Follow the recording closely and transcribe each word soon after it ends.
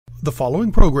The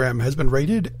following program has been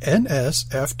rated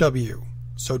NSFW,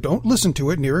 so don't listen to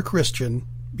it near a Christian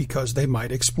because they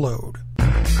might explode.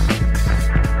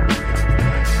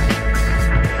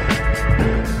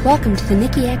 Welcome to the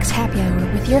Nikki X Happy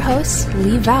Hour with your hosts,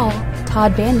 Lee Vowell,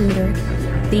 Todd Vanmeter,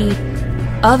 the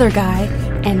other guy,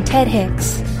 and Ted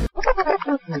Hicks.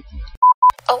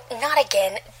 Oh, not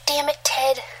again. Damn it,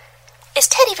 Ted. Is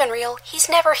Ted even real? He's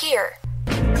never here.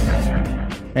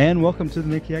 And welcome to the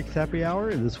Nikki X Happy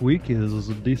Hour. This week is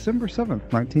December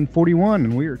 7th, 1941,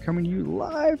 and we are coming to you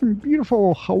live from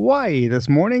beautiful Hawaii this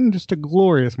morning. Just a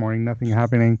glorious morning, nothing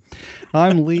happening.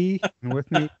 I'm Lee, and with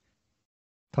me,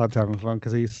 Todd's having fun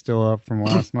because he's still up from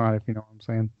last night, if you know what I'm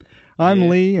saying. I'm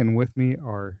Lee, and with me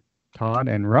are Todd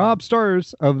and Rob,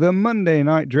 stars of the Monday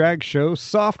night drag show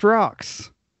Soft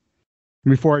Rocks.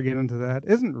 Before I get into that,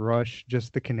 isn't Rush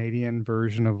just the Canadian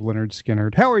version of Lynyrd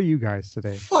Skynyrd? How are you guys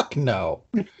today? Fuck no.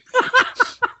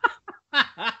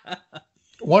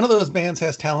 One of those bands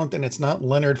has talent, and it's not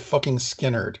Lynyrd fucking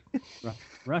Skynyrd.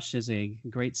 Rush is a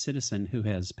great citizen who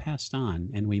has passed on,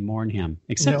 and we mourn him.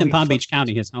 Except in Palm Beach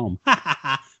County, his home.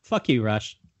 Fuck you,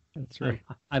 Rush. That's right.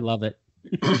 I love it.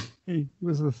 He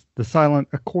was the silent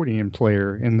accordion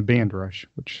player in the band Rush,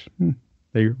 which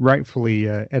they rightfully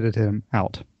edited him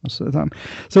out most of the time.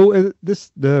 So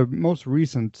the most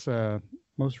recent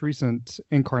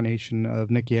incarnation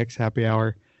of Nikki X Happy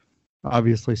Hour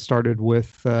obviously started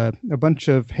with a bunch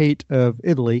of hate of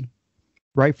Italy,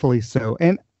 rightfully so.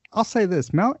 And I'll say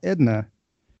this, Mount Etna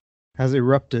has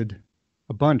erupted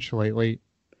a bunch lately.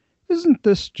 Isn't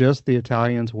this just the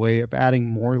Italians' way of adding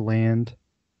more land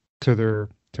to their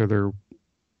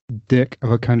dick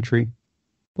of a country?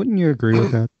 Wouldn't you agree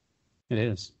with that? It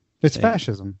is. It's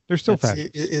fascism. They're still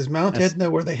fascist. Is Mount Etna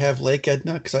where they have Lake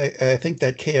Etna? Because I think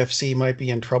that KFC might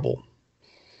be in trouble.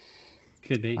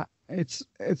 Could be. It's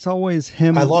always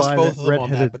him. I lost both of them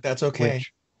on that, but that's okay.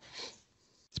 Witch.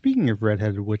 Speaking of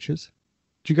redheaded witches,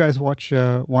 did you guys watch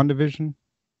WandaVision?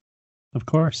 Of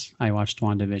course, I watched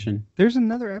WandaVision. There's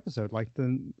another episode, like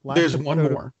the last. There's one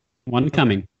more. One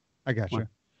coming. I got you.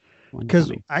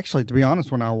 Because actually, to be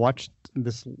honest, when I watched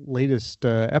this latest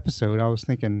episode, I was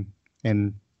thinking,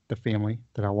 and the family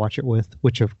that I watch it with,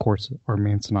 which of course are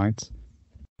Mansonites,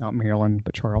 not Marilyn,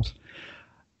 but Charles.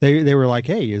 They were like,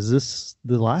 "Hey, is this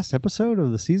the last episode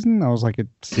of the season?" I was like, "It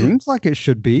seems like it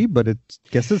should be, but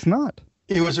guess it's not."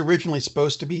 It was originally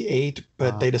supposed to be 8,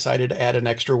 but they decided to add an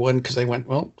extra one because they went,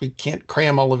 well, we can't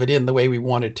cram all of it in the way we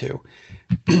wanted to.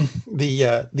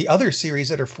 The other series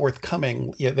that are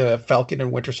forthcoming, the Falcon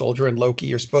and Winter Soldier and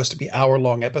Loki, are supposed to be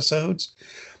hour-long episodes.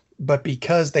 But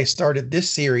because they started this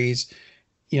series,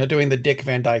 doing the Dick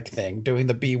Van Dyke thing, doing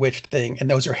the Bewitched thing, and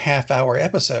those are half-hour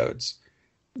episodes,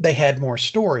 they had more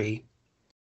story.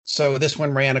 So this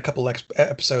one ran a couple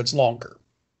episodes longer.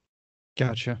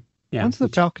 Gotcha. Yeah. When's the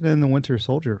Falcon and the Winter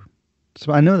Soldier?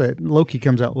 So I know that Loki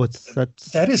comes out.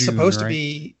 That is June, supposed to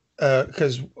be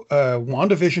because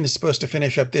WandaVision is supposed to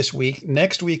finish up this week.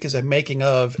 Next week is a making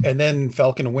of, and then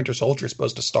Falcon and Winter Soldier is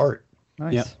supposed to start.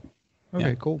 Nice. Yep.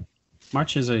 Okay, cool.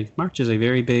 March is a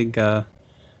very big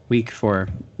week for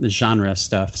the genre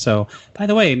stuff. So, by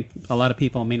the way, a lot of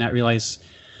people may not realize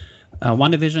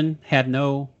WandaVision had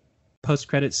no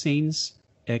post-credit scenes,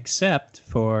 except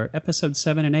for episodes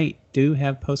 7 and 8 do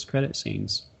have post-credit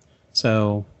scenes.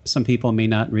 So some people may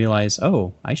not realize,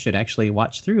 I should actually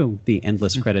watch through the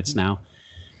endless credits now,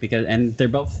 and they're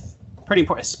both pretty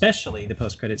important, especially the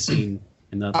post-credit scene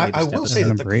in the latest I will episode. say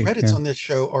that the credits on this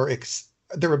show are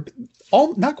they're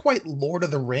all not quite Lord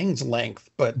of the Rings length,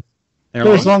 but they're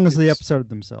as long as the episode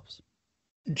themselves.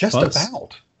 Just Close.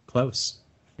 about. Close.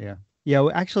 Yeah. Yeah.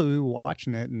 Actually, we were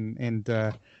watching it, and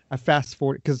I fast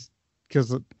forward because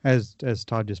as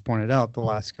Todd just pointed out, the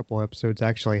last couple of episodes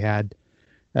actually had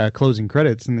closing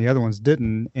credits, and the other ones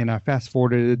didn't. And I fast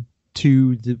forwarded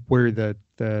to where the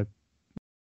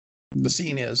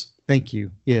scene is. Thank you.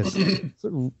 Yes,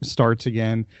 starts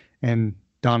again, and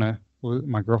Donna,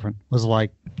 my girlfriend, was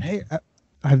like, "Hey,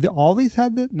 have all these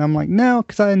had that?" And I'm like, "No,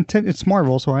 because it's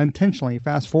Marvel, so I intentionally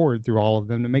fast forward through all of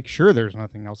them to make sure there's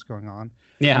nothing else going on."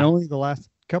 Yeah, and only the last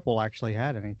couple actually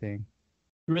had anything.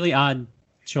 Really odd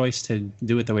choice to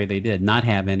do it the way they did, not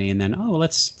have any, and then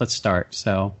let's start.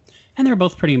 So, and they're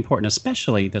both pretty important,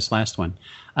 especially this last one.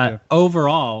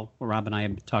 Overall, Rob and I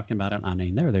have been talking about it on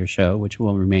another show, which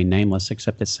will remain nameless,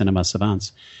 except it's Cinema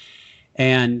Savants.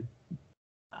 And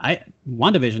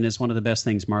WandaVision is one of the best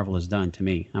things Marvel has done to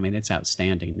me. I mean, it's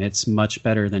outstanding. It's much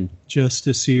better than just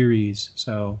a series.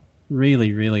 So,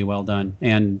 really, really well done.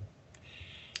 And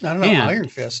I don't know, Iron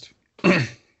Fist.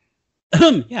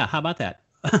 Yeah, how about that?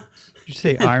 Did you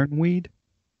say Ironweed?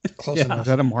 Close enough. Is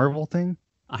that a Marvel thing?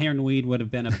 Ironweed would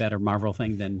have been a better Marvel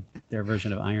thing than their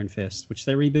version of Iron Fist, which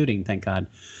they're rebooting, thank God.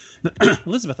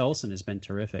 Elizabeth Olsen has been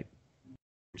terrific.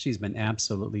 She's been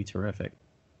absolutely terrific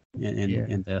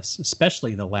in this,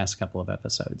 especially the last couple of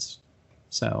episodes.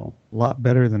 So a lot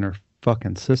better than her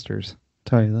fucking sisters,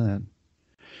 tell you that.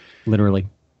 Literally.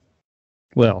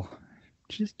 Well,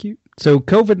 she's cute. So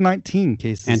COVID-19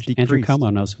 cases decreased. Andrew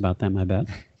Cuomo knows about them, I bet.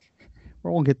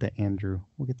 Well, we'll get to Andrew.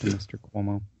 We'll get to Mr.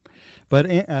 Cuomo. But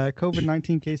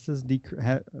COVID-19 cases,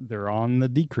 they're on the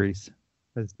decrease.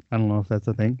 I don't know if that's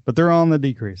a thing, but they're on the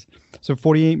decrease. So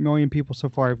 48 million people so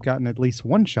far have gotten at least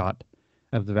one shot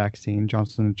of the vaccine.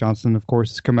 Johnson & Johnson, of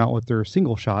course, has come out with their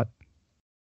single shot,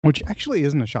 which actually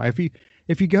isn't a shot.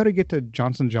 If you go to get the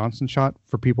Johnson & Johnson shot,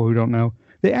 for people who don't know,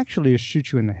 they actually just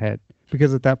shoot you in the head,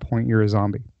 because at that point you're a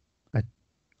zombie.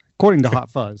 According to Hot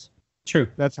Fuzz. True.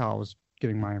 That's how I was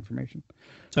getting my information.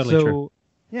 Totally true.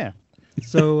 Yeah.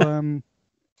 So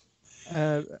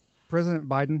President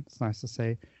Biden, it's nice to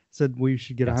say, said we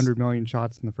should get 100 million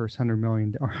shots in the first 100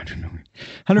 million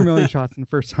shots in the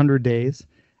first 100 days.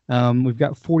 We've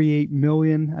got 48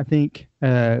 million, I think,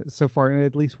 so far,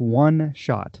 at least one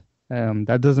shot.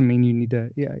 That doesn't mean you need to.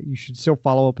 Yeah, you should still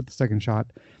follow up with the second shot.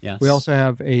 Yes. We also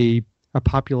have a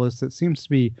populace that seems to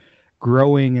be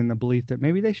growing in the belief that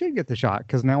maybe they should get the shot,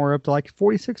 because now we're up to like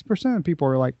 46% of people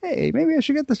are like, hey, maybe I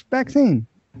should get this vaccine.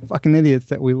 Fucking idiots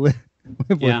that we live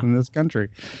with in this country.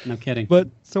 No kidding. But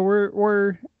so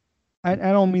we're I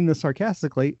don't mean this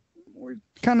sarcastically. We're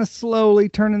kind of slowly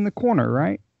turning the corner,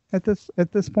 right? At this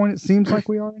point, it seems like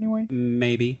we are anyway.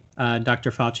 Maybe.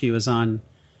 Dr. Fauci was on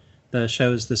the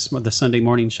shows, the Sunday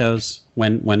morning shows,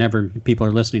 whenever people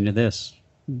are listening to this.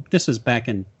 This was back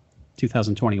in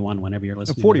 2021, whenever you're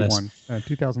listening to this.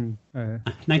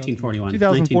 1941.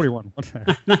 2041.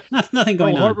 Nothing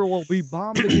going on. Harbor will be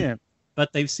bombed again.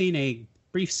 But they've seen a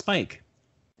brief spike.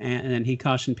 And he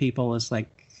cautioned people, it's like,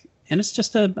 and it's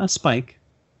just a spike.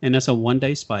 And it's a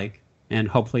one-day spike. And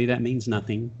hopefully that means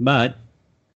nothing. But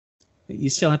you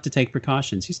still have to take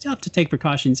precautions. You still have to take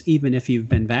precautions even if you've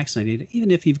been vaccinated,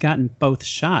 even if you've gotten both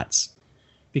shots.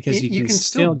 Because you can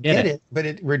still get it, but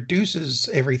it reduces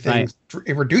everything. Right.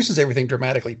 It reduces everything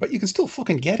dramatically, but you can still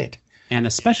fucking get it. And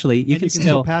especially you can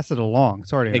still pass it along.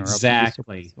 Sorry to interrupt.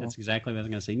 Exactly. That's exactly what I was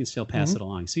going to say. You can still pass it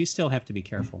along. So you still have to be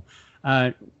careful.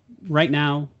 Right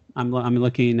now, I'm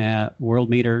looking at World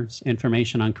Meter's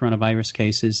information on coronavirus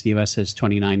cases. The U.S. has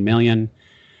 29 million.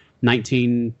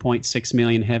 19.6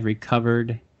 million have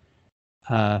recovered.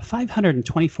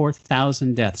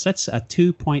 524,000 deaths. That's a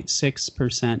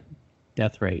 2.6%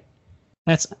 death rate.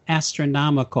 That's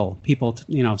astronomical. People,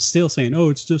 still saying, "Oh,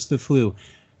 it's just the flu."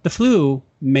 The flu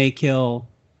may kill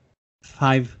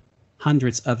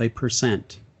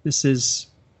 0.05%. This is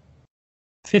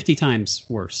 50 times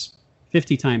worse,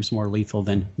 50 times more lethal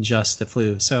than just the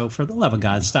flu. So, for the love of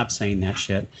God, stop saying that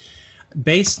shit.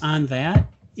 Based on that,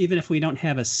 even if we don't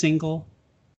have a single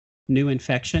new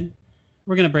infection,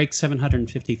 we're going to break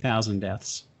 750,000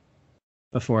 deaths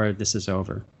before this is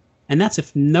over. And that's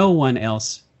if no one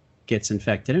else gets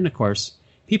infected. And of course,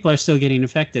 people are still getting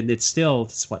infected. It's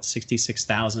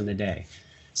 66,000 a day.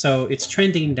 So it's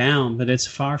trending down, but it's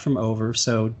far from over.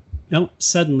 So don't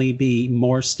suddenly be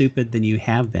more stupid than you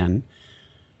have been.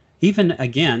 Even,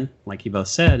 again, like you both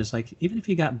said, it's like, even if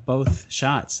you got both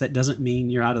shots, that doesn't mean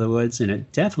you're out of the woods. And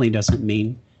it definitely doesn't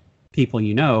mean people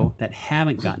that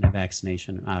haven't gotten a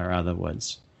vaccination are out of the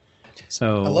woods.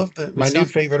 So I love my new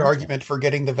favorite argument for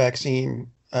getting the vaccine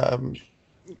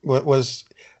was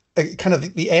kind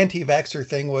of the anti-vaxxer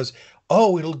thing was,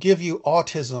 oh, it'll give you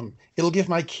autism. It'll give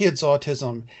my kids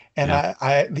autism. And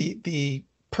the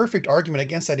perfect argument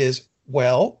against that is,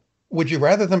 well, would you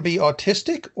rather them be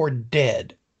autistic or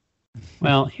dead?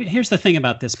 Well, here's the thing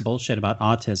about this bullshit about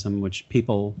autism, which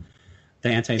people, the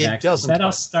anti-vaxxers,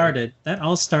 that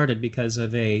all started because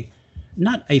of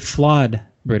not a flawed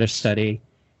British study,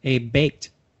 a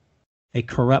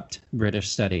corrupt British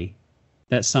study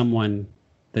that someone,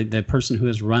 the person who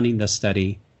is running the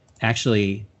study,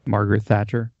 actually Margaret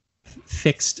Thatcher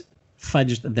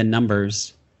fudged the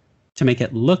numbers to make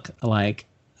it look like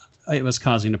it was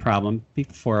causing a problem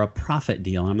for a profit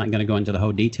deal. I'm not going to go into the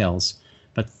whole details,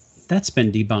 but that's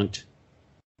been debunked.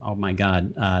 Oh my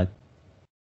God,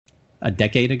 a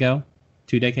decade ago,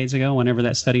 2 decades ago, whenever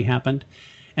that study happened,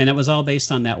 and it was all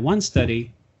based on that one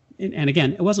study. And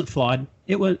again, it wasn't flawed.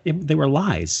 They were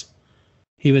lies.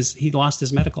 He lost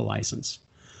his medical license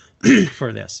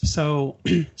for this. So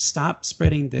stop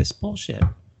spreading this bullshit.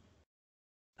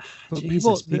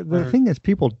 Jesus, the thing is,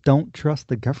 people don't trust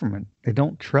the government. They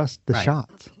don't trust the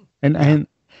shots. And I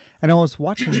was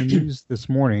watching the news this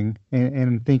morning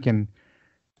and thinking,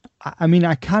 I mean,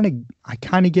 I kind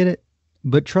of get it,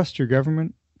 but trust your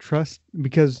government. Trust,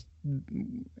 because,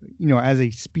 as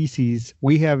a species,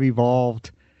 we have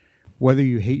evolved, whether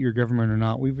you hate your government or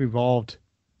not, we've evolved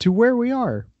to where we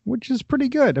are, which is pretty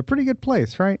good, a pretty good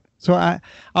place, right? So I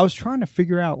was trying to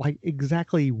figure out, like,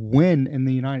 exactly when in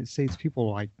the United States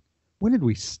when did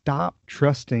we stop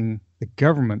trusting the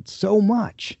government so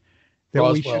much that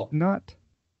we should not?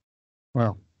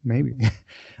 Well, maybe.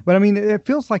 But I mean, it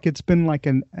feels like it's been like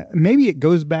maybe it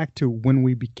goes back to when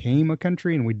we became a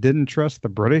country and we didn't trust the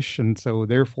British. And so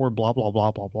therefore, blah, blah,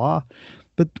 blah, blah, blah.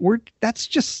 But that's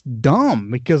just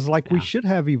dumb, because we should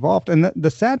have evolved. And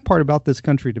the sad part about this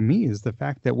country to me is the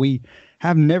fact that we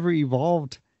have never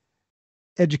evolved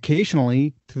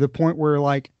educationally to the point where,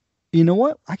 like, you know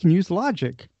what? I can use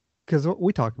logic, because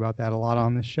we talk about that a lot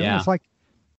on this show. Yeah. It's like,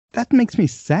 that makes me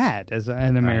sad as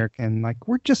an American. Like,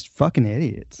 we're just fucking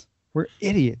idiots. We're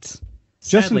idiots.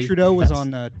 Sadly, Justin Trudeau was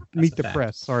on Meet the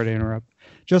Press. Sorry to interrupt.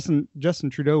 Justin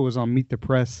Trudeau was on Meet the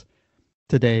Press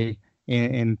today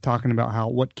and talking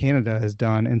about what Canada has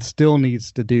done and still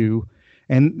needs to do,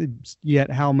 and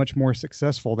yet how much more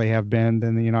successful they have been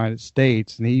than the United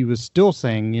States. And he was still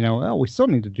saying, we still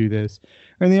need to do this.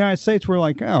 And in the United States, we're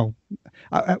like, I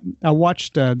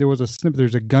watched, there was a snippet,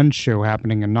 there's a gun show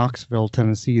happening in Knoxville,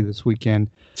 Tennessee this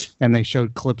weekend, and they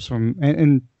showed clips from,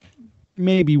 and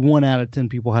maybe 1 out of 10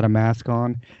 people had a mask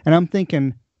on. And I'm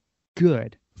thinking,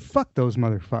 good, fuck those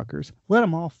motherfuckers. Let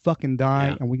them all fucking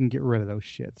die, and we can get rid of those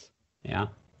shits. Yeah.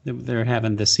 They're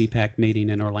having the CPAC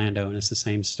meeting in Orlando, and it's the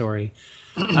same story.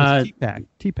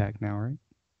 TPAC now, right?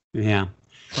 Yeah.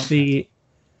 Did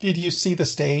you see the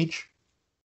stage?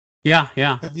 Yeah.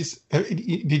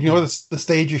 Did you know what the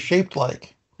stage is shaped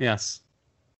like? Yes.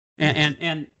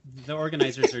 And the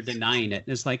organizers are denying it.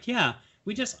 It's like,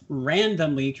 we just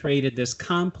randomly created this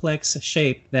complex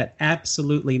shape that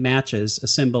absolutely matches a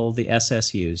symbol the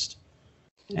SS used.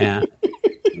 Yeah,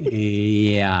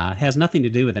 it has nothing to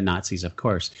do with the Nazis, of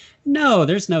course. No,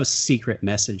 there's no secret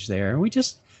message there. We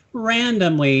just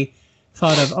randomly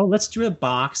thought of, let's draw a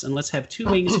box and let's have 2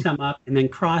 wings come up and then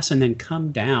cross and then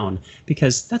come down,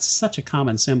 because that's such a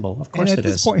common symbol. Of course it is. And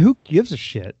at this point, who gives a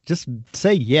shit? Just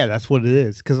say, yeah, that's what it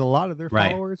is, because a lot of their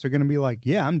followers are going to be like,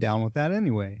 yeah, I'm down with that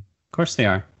anyway. Of course they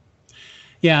are.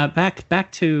 Yeah,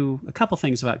 back to a couple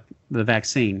things about the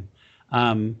vaccine.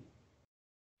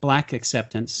 Black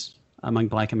acceptance among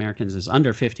Black Americans is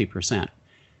under 50%.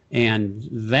 And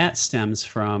that stems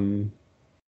from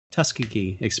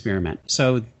Tuskegee experiment.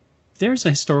 So there's a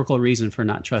historical reason for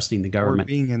not trusting the government.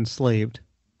 Or being enslaved.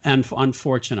 And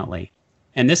unfortunately.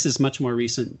 And this is much more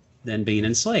recent than being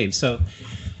enslaved. So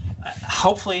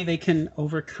hopefully they can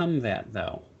overcome that,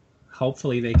 though.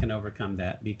 Hopefully they can overcome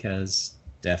that, because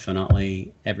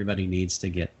definitely everybody needs to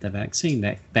get the vaccine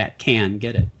that can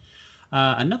get it.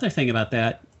 Another thing about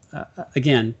that,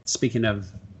 again, speaking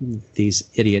of these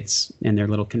idiots in their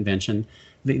little convention,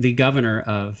 the governor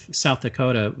of South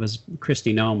Dakota,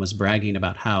 Kristi Noem, was bragging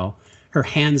about how her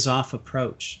hands-off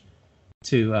approach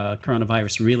to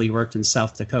coronavirus really worked in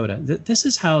South Dakota. This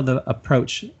is how the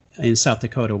approach in South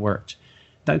Dakota worked.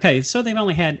 Okay, so they've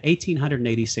only had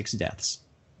 1,886 deaths.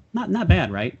 Not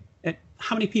bad, right?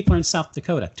 How many people are in South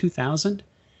Dakota? 2,000?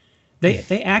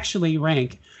 They actually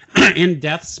rank in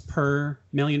deaths per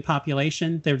million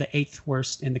population. They're the 8th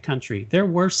worst in the country. They're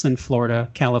worse than Florida,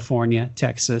 California,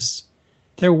 Texas.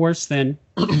 They're worse than,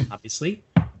 obviously,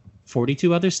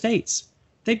 42 other states.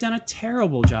 They've done a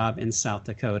terrible job in South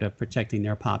Dakota protecting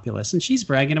their populace, and she's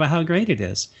bragging about how great it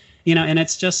is. And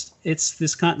it's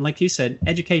this like you said,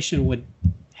 education would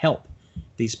help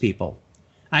these people.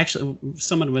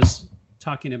 Someone was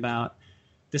talking about,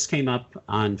 this came up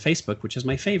on Facebook, which is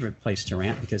my favorite place to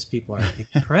rant, because people are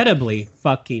incredibly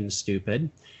fucking stupid.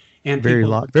 And very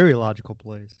logical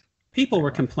place. People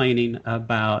were complaining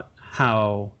about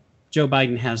how Joe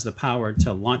Biden has the power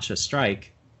to launch a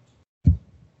strike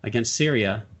against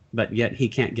Syria, but yet he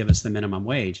can't give us the minimum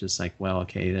wage. It's like, well,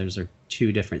 okay, those are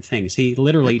 2 different things. He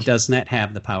literally does not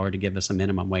have the power to give us a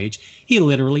minimum wage. He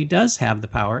literally does have the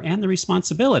power and the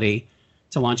responsibility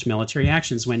to launch military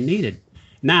actions when needed.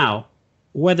 Now,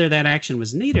 whether that action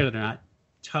was needed or not,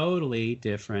 totally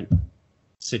different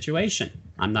situation.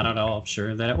 I'm not at all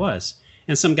sure that it was.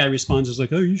 And some guy responds, is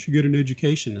like, you should get an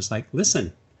education. It's like,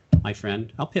 listen, my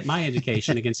friend, I'll pit my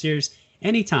education against yours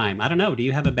anytime. I don't know. Do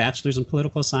you have a bachelor's in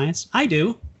political science? I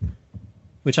do.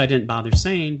 Which I didn't bother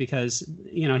saying, because,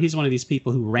 he's one of these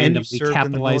people who randomly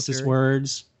capitalizes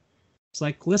words. It's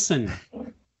like, listen,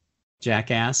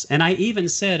 jackass. And I even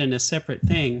said in a separate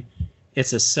thing,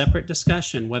 it's a separate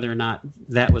discussion whether or not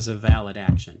that was a valid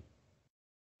action.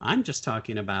 I'm just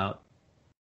talking about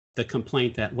the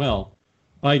complaint that,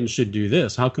 Biden should do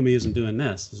this. How come he isn't doing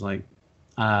this? It's like,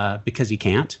 because he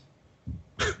can't.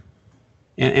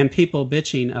 and people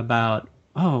bitching about,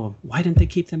 oh, why didn't they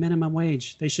keep the minimum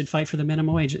wage? They should fight for the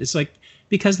minimum wage. It's like,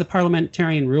 because the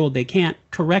parliamentarian ruled they can't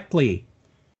correctly.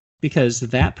 Because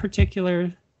that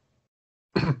particular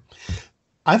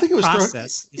I think it was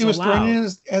process thrown in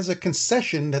as a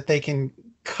concession that they can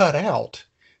cut out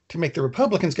to make the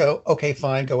Republicans go, okay,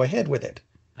 fine, go ahead with it.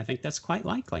 I think that's quite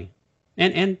likely.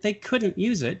 And they couldn't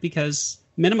use it because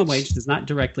minimum wage does not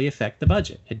directly affect the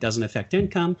budget. It doesn't affect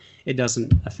income. It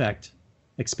doesn't affect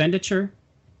expenditure.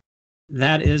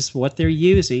 That is what they're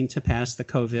using to pass the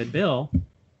COVID bill.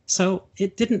 So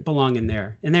it didn't belong in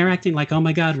there. And they're acting like, oh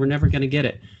my God, we're never going to get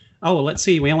it. Oh, well, let's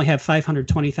see. We only have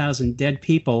 520,000 dead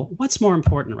people. What's more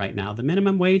important right now? The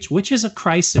minimum wage, which is a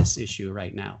crisis issue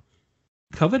right now.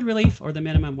 COVID relief or the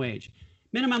minimum wage?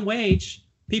 Minimum wage,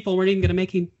 people weren't even going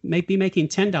to be making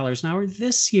 $10 an hour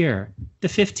this year. The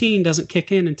 15 doesn't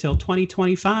kick in until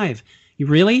 2025. You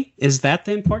really? Is that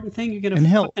the important thing you're going to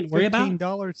fucking worry about?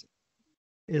 $15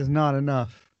 is not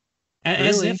enough.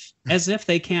 As if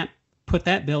they can't put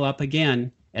that bill up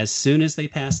again as soon as they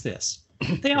pass this.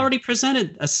 They already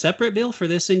presented a separate bill for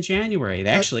this in January.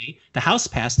 Actually, the House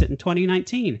passed it in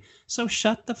 2019. So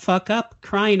shut the fuck up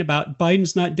crying about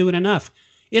Biden's not doing enough.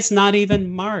 It's not even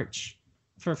March.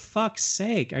 For fuck's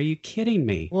sake, are you kidding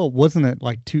me? Well, wasn't it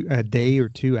like a day or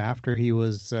two after he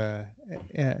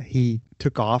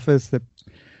took office that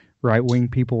right-wing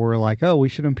people were like, oh, we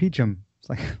should impeach him? It's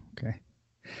like, okay.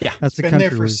 Yeah, that's been there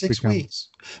for 6 weeks.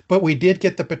 But we did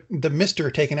get the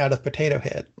Mister taken out of Potato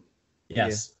Head.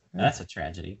 Yes. Yeah. That's a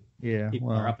tragedy. Yeah,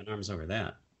 people are up in arms over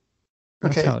that.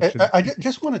 Okay, I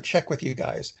just want to check with you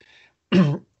guys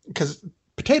because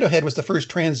Potato Head was the first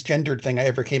transgendered thing I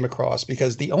ever came across.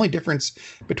 Because the only difference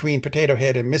between Potato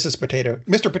Head and Mr.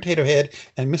 Potato Head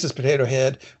and Mrs. Potato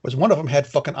Head was one of them had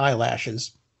fucking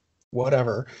eyelashes,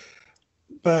 whatever.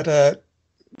 But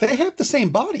they have the same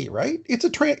body, right? It's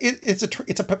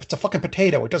a fucking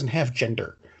potato. It doesn't have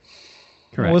gender.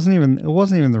 Correct. It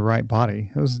wasn't even the right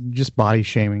body. It was just body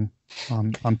shaming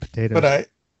on potatoes. But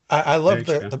I love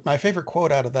my favorite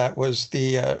quote out of that was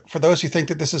for those who think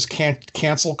that this is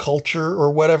cancel culture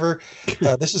or whatever,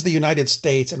 this is the United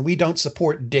States and we don't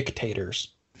support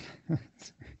dictators.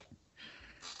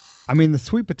 I mean, the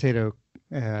sweet potato,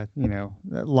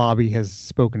 lobby has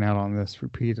spoken out on this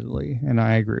repeatedly, and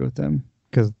I agree with them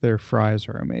because their fries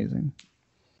are amazing.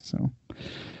 So.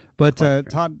 But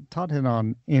Todd hit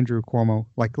on Andrew Cuomo,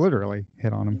 like literally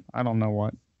hit on him. I don't know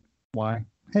why.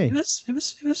 Hey, it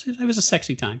was a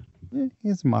sexy time. Yeah,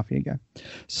 he's a mafia guy.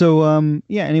 So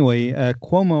anyway,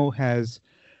 Cuomo has.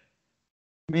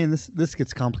 Man, this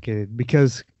gets complicated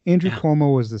because Andrew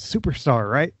Cuomo was the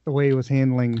superstar, right? The way he was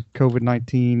handling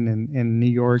COVID-19 in New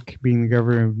York, being the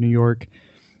governor of New York,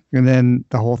 and then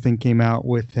the whole thing came out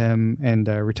with him and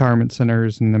retirement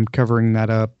centers and them covering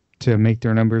that up to make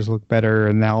their numbers look better.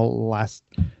 And now last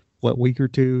week or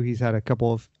two, he's had a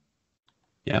couple of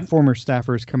former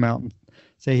staffers come out and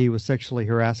say he was sexually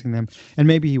harassing them. And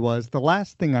maybe he was. The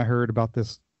last thing I heard about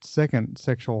this second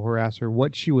sexual harasser,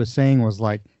 what she was saying was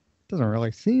like, doesn't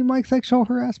really seem like sexual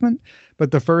harassment.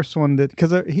 But the first one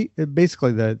because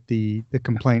basically the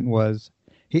complaint was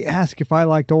he asked if I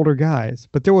liked older guys,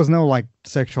 but there was no like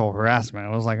sexual harassment.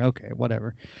 I was like, okay,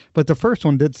 whatever. But the first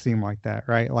one did seem like that,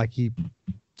 right? Like he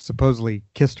supposedly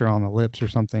kissed her on the lips or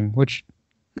something, which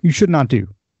you should not do.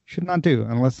 Should not do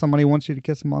unless somebody wants you to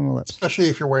kiss them on the lips. Especially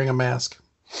if you're wearing a mask.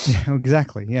 Yeah,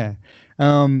 exactly. Yeah.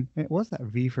 It was that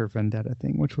V for Vendetta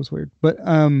thing, which was weird. But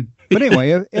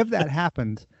anyway, if that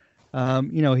happened,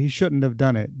 he shouldn't have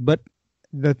done it. But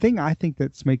the thing I think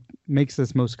that's makes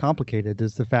this most complicated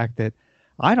is the fact that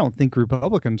I don't think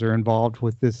Republicans are involved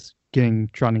with this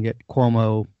trying to get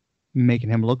Cuomo,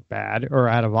 making him look bad or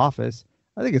out of office.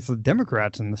 I think it's the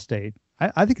Democrats in the state.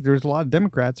 I think there's a lot of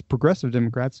Democrats, progressive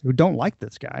Democrats, who don't like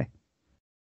this guy.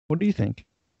 What do you think?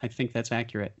 I think that's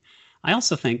accurate. I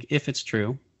also think if it's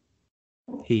true,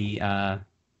 he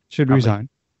should resign.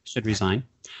 Should resign.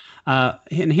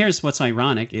 And here's what's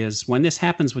ironic is when this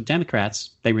happens with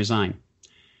Democrats, they resign.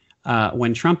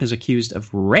 When Trump is accused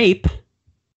of rape,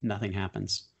 nothing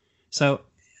happens. So,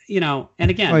 and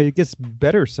again... Well, he gets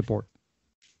better support.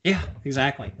 Yeah,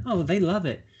 exactly. Oh, they love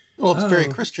it. Well, it's very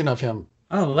Christian of him.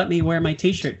 Oh, let me wear my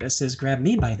T-shirt that says, grab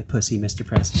me by the pussy, Mr.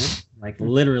 President. Like,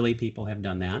 literally, people have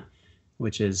done that,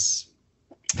 which is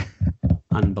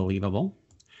unbelievable.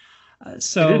 They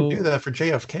didn't do that for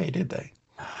JFK, did they?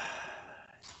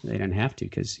 They didn't have to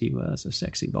because he was a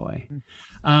sexy boy.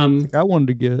 I wanted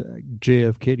to get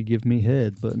JFK to give me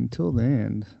head, but until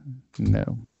then,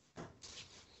 no.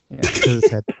 Yeah, his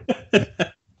head.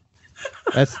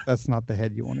 That's not the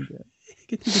head you want to get.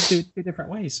 You can do it two different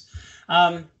ways.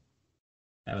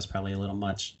 That was probably a little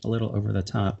much, a little over the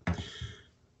top.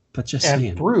 But just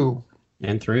saying.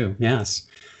 And through, yes.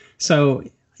 So,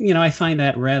 I find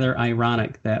that rather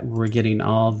ironic that we're getting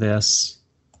all this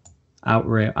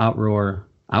outroar.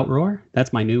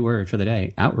 That's my new word for the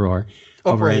day. Outroar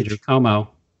over Andrew Cuomo.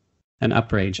 An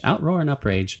outrage. Outroar and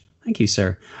outrage. Thank you,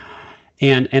 sir.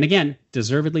 And again,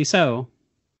 deservedly so.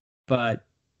 But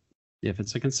if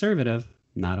it's a conservative,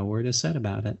 not a word is said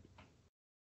about it.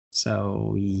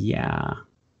 So, yeah.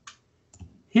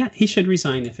 Yeah, he should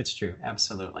resign if it's true.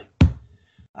 Absolutely.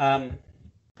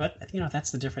 But,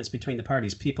 that's the difference between the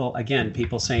parties. People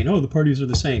saying, oh, the parties are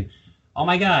the same. Oh,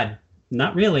 my God.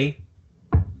 Not really.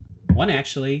 One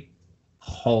actually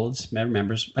holds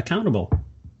members accountable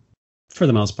for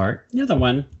the most part. The other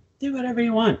one, do whatever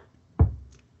you want.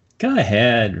 Go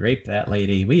ahead, rape that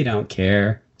lady. We don't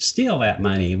care. Steal that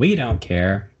money. We don't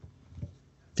care.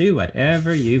 Do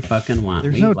whatever you fucking want.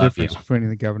 There's no difference between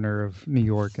the governor of New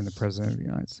York and the president of the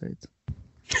United States.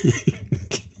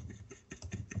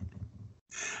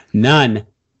 None.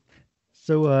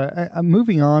 So I'm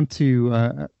moving on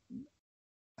to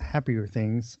happier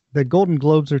things. The Golden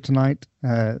Globes are tonight.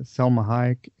 Selma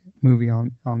Hayek movie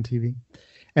on TV.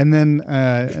 And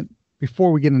then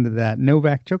before we get into that,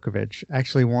 Novak Djokovic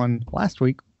actually won last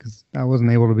week because I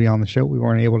wasn't able to be on the show. We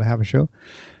weren't able to have a show.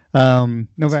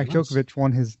 Novak Djokovic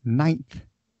won his 9th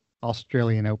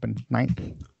Australian Open.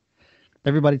 9th.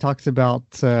 Everybody talks about...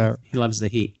 he loves the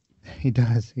heat. He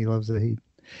does. He loves the heat.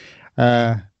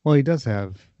 Well, he does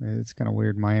have... It's kind of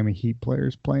weird Miami Heat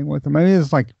players playing with him. I mean,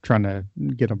 it's like trying to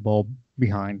get a ball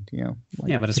behind, Like,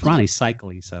 yeah, but it's Ronnie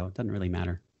Cycli, so it doesn't really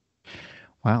matter.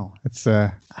 Wow. It's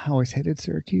I always hated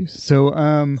Syracuse. So...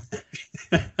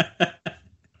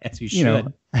 As you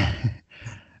should.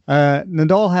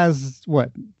 Nadal has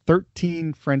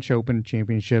 13 French Open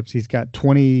championships. He's got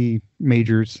 20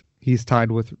 majors. He's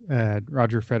tied with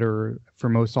Roger Federer for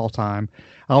most all time.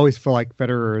 I always feel like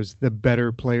Federer is the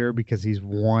better player because he's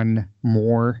won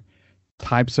more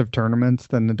types of tournaments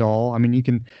than Nadal. I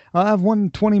mean, I've won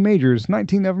 20 majors.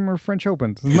 19 of them are French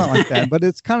Opens. It's not like that, but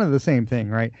it's kind of the same thing,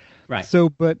 right? Right. So,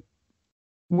 but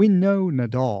we know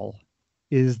Nadal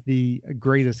is the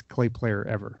greatest clay player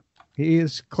ever. He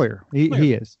is clear.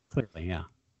 He is. Clearly, yeah.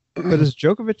 But is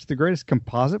Djokovic the greatest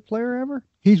composite player ever?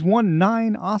 He's won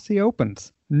 9 Aussie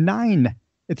Opens. 9.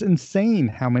 It's insane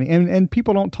how many. And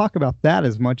people don't talk about that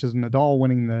as much as Nadal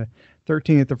winning the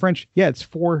 13 at the French. Yeah, it's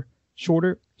 4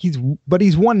 shorter. But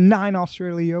he's won 9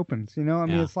 Australia Opens. I mean,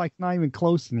 it's like not even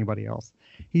close to anybody else.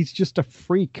 He's just a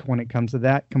freak when it comes to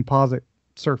that composite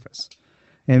surface.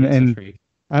 And a freak.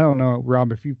 I don't know,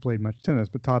 Rob, if you've played much tennis,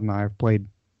 but Todd and I have played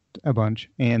a bunch,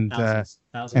 and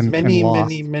thousands. And many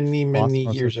lost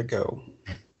years ago.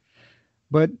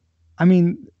 But I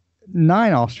mean,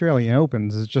 9 Australian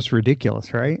Opens is just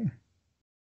ridiculous, right?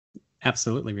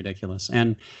 Absolutely ridiculous.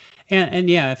 And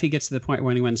yeah, if he gets to the point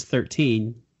when he wins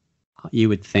 13, you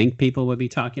would think people would be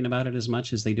talking about it as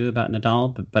much as they do about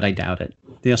Nadal, but I doubt it.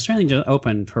 The Australian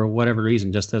Open, for whatever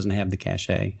reason, just doesn't have the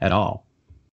cachet at all.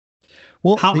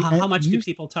 Well, how much do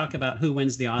people talk about who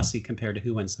wins the Aussie compared to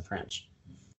who wins the French?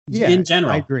 Yeah, in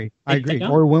general, I agree.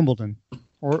 Or Wimbledon,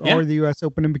 or the U.S.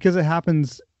 Open, and because it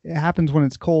happens when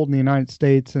it's cold in the United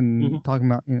States, and talking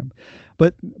about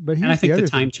but and I think the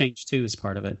time change too is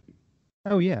part of it.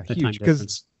 Oh yeah, huge,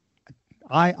 because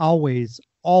I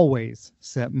always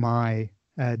set my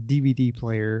DVD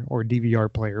player or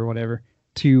DVR player or whatever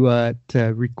to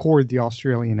record the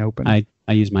Australian Open. I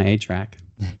use my 8-track.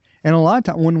 And a lot of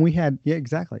time when we had,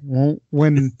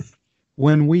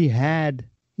 when we had,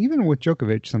 even with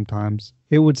Djokovic, sometimes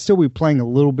it would still be playing a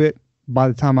little bit by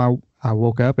the time I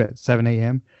woke up at 7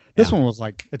 a.m. This one was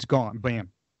like, it's gone, bam.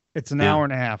 It's an hour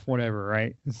and a half, whatever,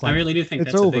 right? It's like, I really do think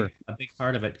that's a big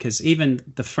part of it, because even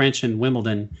the French and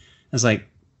Wimbledon is like,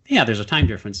 there's a time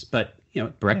difference, but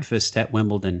breakfast at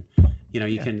Wimbledon,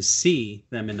 you can see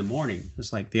them in the morning.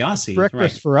 It's like the Aussies.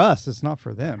 Breakfast for us, it's not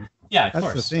for them. Yeah, of that's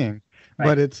course. The thing.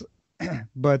 Right.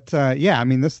 But I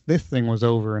mean, this thing was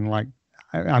over in like,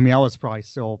 I was probably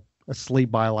still asleep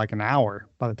by like an hour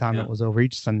by the time it was over. He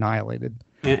just annihilated.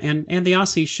 And the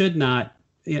Aussies should not,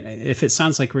 if it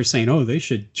sounds like we're saying, they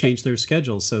should change their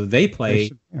schedule so they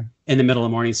play in the middle of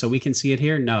the morning so we can see it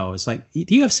here. No, it's like the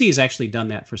UFC has actually done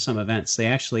that for some events. They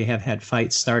actually have had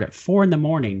fights start at 4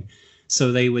 a.m.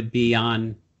 so they would be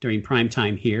on during prime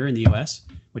time here in the U.S.,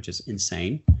 which is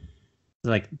insane.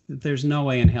 Like, there's no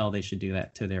way in hell they should do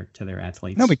that to their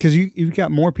athletes. No, because you've got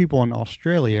more people in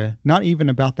Australia, not even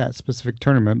about that specific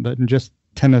tournament, but in just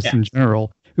tennis in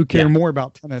general. who care more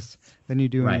about tennis than you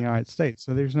do in Right. the United States.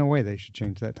 So there's no way they should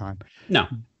change that time. No.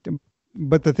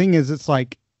 But the thing is, it's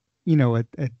like, you know,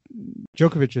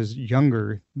 Djokovic is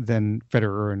younger than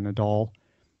Federer and Nadal,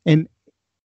 and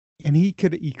he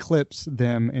could eclipse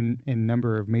them in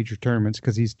number of major tournaments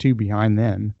because he's 2 behind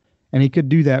them, and he could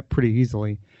do that pretty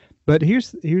easily. But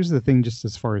here's the thing, just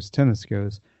as far as tennis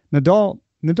goes, Nadal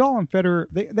and Federer,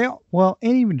 they all, well,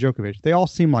 and even Djokovic, they all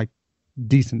seem like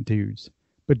decent dudes.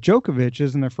 But Djokovic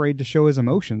isn't afraid to show his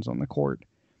emotions on the court.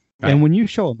 Right. And when you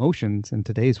show emotions in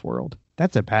today's world,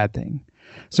 that's a bad thing.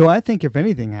 So I think if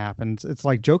anything happens, it's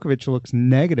like Djokovic looks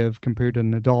negative compared to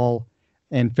Nadal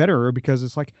and Federer because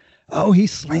it's like, oh, he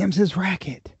slams his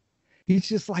racket. He's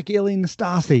just like Ilie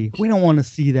Nastase. We don't want to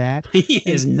see that. He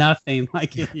is nothing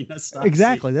like Ilie Nastase.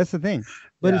 Exactly, that's the thing.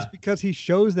 But it's because he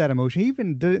shows that emotion. He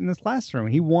even did it in this last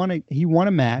tournament. He won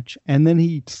a match, and then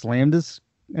he slammed his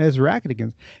racket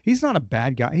against. He's not a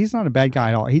bad guy. He's not a bad guy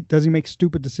at all. Does he make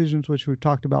stupid decisions, which we've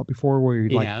talked about before, where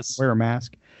he wear a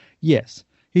mask? Yes.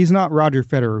 He's not Roger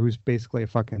Federer, who's basically a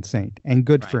fucking saint, and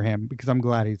good for him because I'm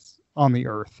glad he's on the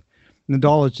earth.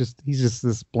 Nadal is he's just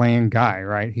this bland guy,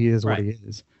 right? He is what he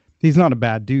is. He's not a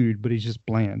bad dude, but he's just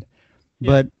bland.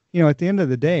 Yeah. But, you know, at the end of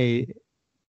the day,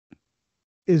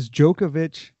 is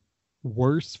Djokovic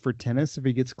worse for tennis if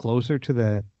he gets closer to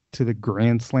the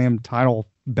Grand Slam title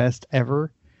best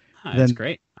ever? That's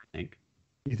great, I think.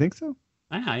 You think so?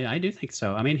 I do think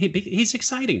so. I mean, he's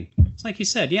exciting. It's like you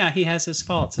said, yeah, he has his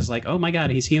faults. It's like, oh my God,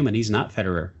 he's human. He's not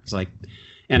Federer. It's like,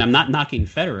 and I'm not knocking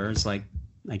Federer. It's like,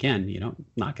 again, you don't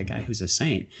knock a guy who's a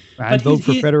saint. I'd vote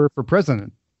for Federer for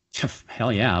president.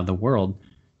 Hell yeah, of the world.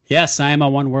 Yes, I am a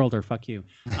one worlder. Fuck you.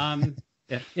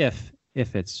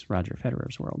 If it's Roger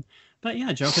Federer's world. But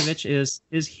yeah, Djokovic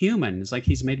is human. It's like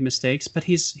he's made mistakes, but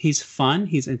he's fun.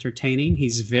 He's entertaining.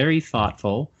 He's very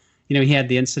thoughtful. You know, he had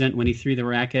the incident when he threw the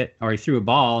racket, or he threw a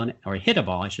ball, or he hit a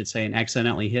ball, I should say, and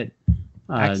accidentally hit.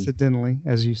 Accidentally,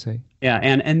 as you say. Yeah,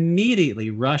 and immediately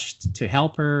rushed to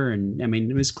help her. And I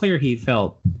mean, it was clear he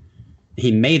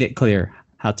made it clear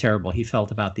how terrible he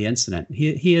felt about the incident.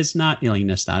 He is not Ilie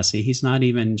Nastase. He's not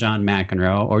even John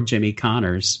McEnroe or Jimmy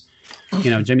Connors. You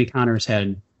know, Jimmy Connors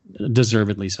had,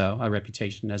 deservedly so, a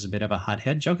reputation as a bit of a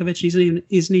hothead. Djokovic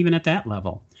isn't even at that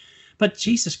level. But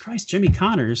Jesus Christ, Jimmy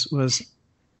Connors was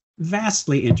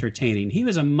vastly entertaining. He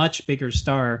was a much bigger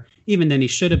star even than he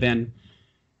should have been.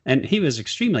 And he was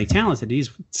extremely talented. He's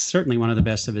certainly one of the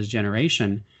best of his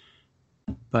generation.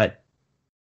 But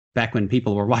back when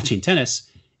people were watching tennis,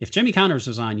 if Jimmy Connors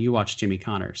was on, you watched Jimmy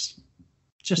Connors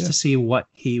just to see what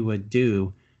he would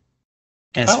do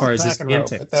as far as his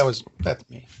antics. That's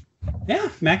me. Yeah,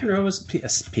 McEnroe was.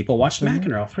 People watched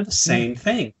McEnroe for the same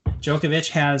thing. Djokovic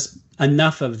has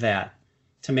enough of that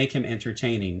to make him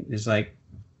entertaining. It's like,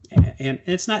 and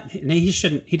it's not. He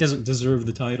shouldn't. He doesn't deserve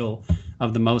the title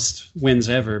of the most wins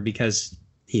ever because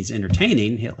he's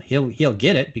entertaining. He'll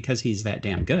get it because he's that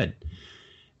damn good.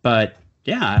 But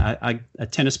yeah, a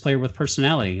tennis player with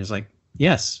personality is like,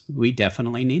 yes, we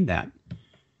definitely need that.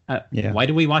 Why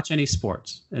do we watch any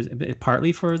sports?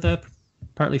 Partly for the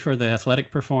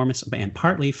athletic performance and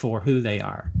partly for who they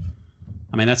are.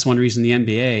 I mean, that's one reason the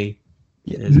NBA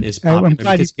is popular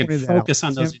because you can focus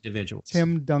on those individuals.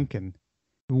 Tim Duncan,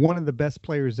 one of the best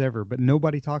players ever, but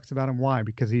nobody talks about him. Why?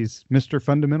 Because he's Mr.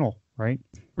 Fundamental, right?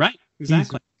 Right,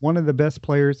 exactly. He's one of the best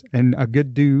players and a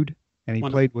good dude, and he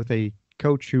played with a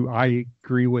coach who I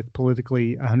agree with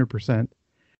politically 100%.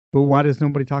 But why does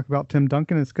nobody talk about Tim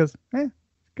Duncan? It's because, it's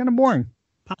kind of boring.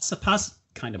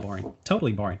 Kind of boring.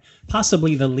 Totally boring.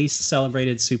 Possibly the least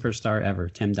celebrated superstar ever,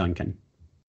 Tim Duncan.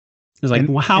 It's like,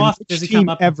 how often does he come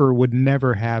up? Ever would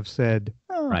never have said,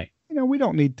 right. You know, we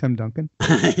don't need Tim Duncan.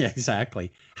 Yeah,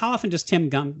 exactly. How often does Tim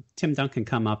Duncan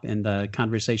come up in the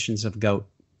conversations of GOAT?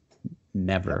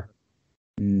 Never.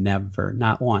 Never.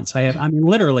 Not once. I mean,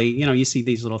 literally, you know, you see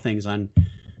these little things on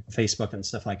Facebook and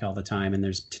stuff like all the time, and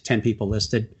there's 10 people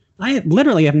listed. I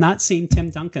literally have not seen Tim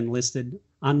Duncan listed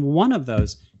on one of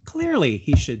those. Clearly,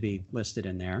 he should be listed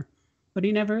in there, but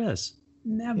he never is.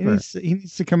 Never. He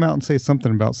needs to come out and say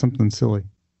something about something silly.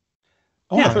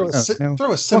 I want to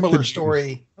throw a similar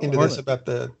story into this about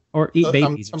or eat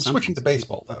babies. I'm switching to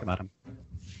baseball though. Talk about him.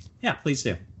 Yeah, please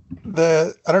do.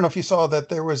 I don't know if you saw that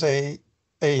there was a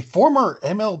former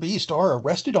MLB star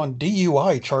arrested on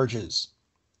DUI charges.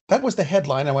 That was the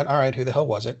headline. I went, all right, who the hell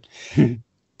was it?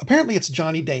 Apparently, it's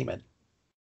Johnny Damon,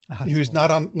 who's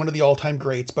not on one of the all-time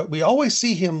greats, but we always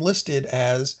see him listed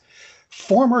as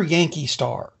former Yankee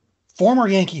star.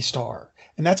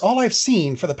 And that's all I've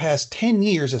seen for the past 10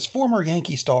 years is former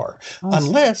Yankee star.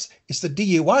 Unless it's the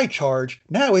DUI charge.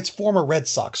 Now it's former Red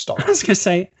Sox star. I was going to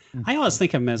say, I always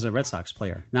think of him as a Red Sox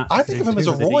player. Not I think of him as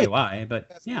a Roy. DUI,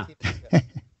 but yeah.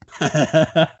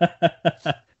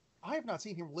 I have not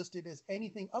seen him listed as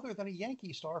anything other than a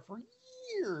Yankee star for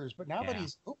years, but now that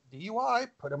he's DUI,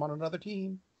 put him on another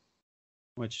team.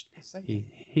 Which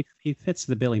he fits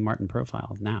the Billy Martin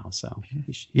profile now, so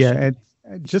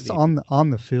just on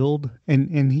the field,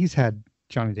 and he's had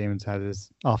Johnny Damon's had his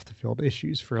off the field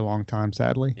issues for a long time,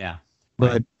 sadly. Yeah,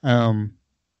 but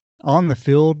on the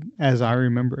field, as I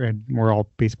remember, and we're all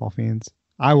baseball fans,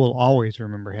 I will always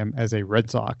remember him as a Red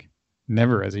Sox,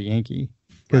 never as a Yankee,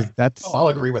 because that's. Oh, I'll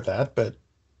agree with that, but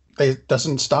it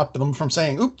doesn't stop them from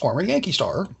saying, "Ooh, former Yankee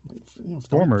star,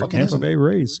 former Tampa Bay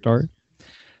Rays star."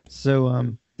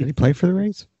 So, did he play for the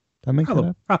Rays? Did I make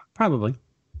that up? Probably.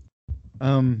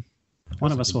 One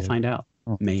of us will find out.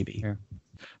 Maybe. Yeah.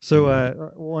 So,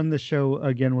 on the show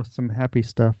again with some happy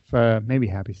stuff, maybe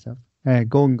happy stuff.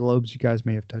 Golden Globes. You guys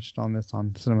may have touched on this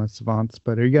on Cinema Savants,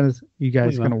 but are you guys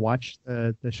going to watch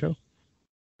the show?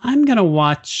 I'm going to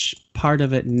watch part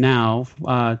of it now.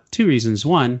 Two reasons.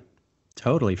 One,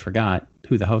 totally forgot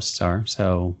who the hosts are,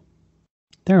 so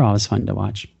they're always fun to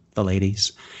watch. The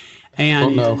ladies.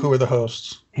 And who are the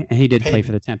hosts? He did play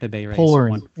for the Tampa Bay Rays. Polar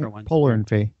and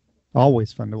Faye.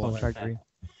 Always fun to watch. I agree.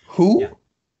 Who? Yeah.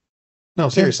 No,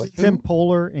 seriously. Tim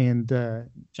Polar and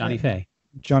Johnny Faye.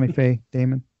 Johnny Faye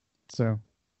Damon. So.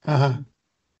 That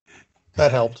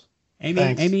helped. Amy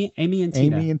and Tina. Amy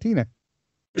and Tina.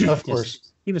 Of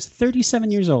course. He was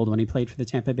 37 years old when he played for the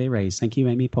Tampa Bay Rays. Thank you,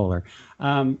 Amy Poehler.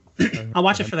 I'll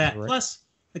watch it for that. Plus,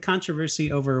 the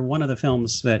controversy over one of the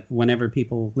films that whenever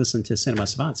people listen to Cinema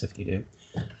Savants, if you do,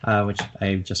 which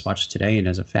I just watched today and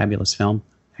is a fabulous film.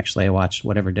 Actually, I watched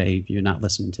whatever day you're not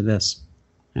listening to this.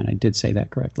 And I did say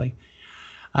that correctly.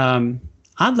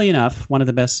 Oddly enough, one of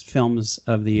the best films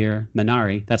of the year,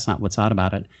 Minari, that's not what's odd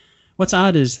about it. What's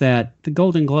odd is that the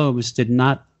Golden Globes did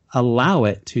not allow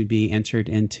it to be entered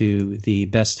into the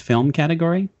best film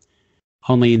category,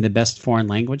 only in the best foreign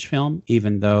language film,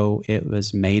 even though it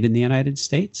was made in the United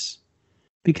States,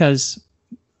 because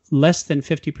less than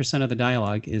 50% of the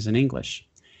dialogue is in English.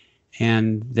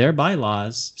 And their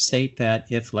bylaws state that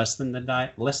if less than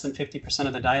 50%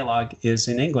 of the dialogue is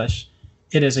in English,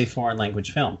 it is a foreign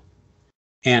language film,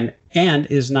 and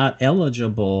is not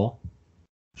eligible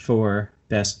for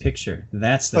Best Picture.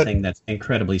 That's the thing that's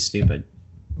incredibly stupid.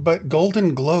 But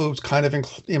Golden Globes kind of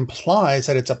implies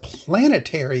that it's a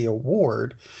planetary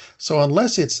award. So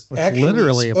unless it's actually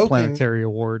literally a planetary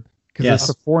award, because it's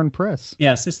the foreign press.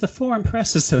 Yes, it's the Foreign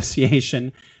Press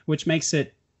Association, which makes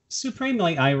it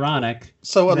supremely ironic.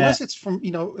 So unless it's from,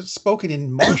 spoken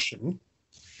in Martian.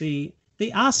 The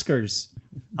Oscars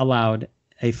allowed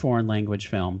a foreign language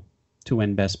film to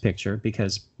win Best Picture,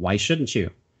 because why shouldn't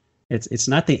you? It's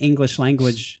not the English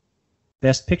language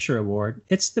Best Picture award,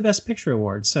 it's the Best Picture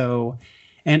award. So,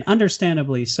 and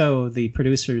understandably so, the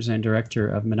producers and director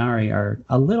of Minari are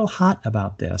a little hot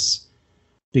about this,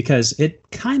 because it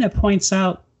kind of points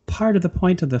out part of the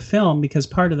point of the film, because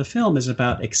part of the film is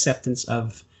about acceptance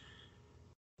of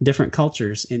different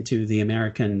cultures into the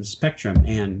American spectrum.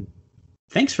 And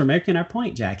thanks for making our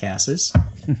point, jackasses.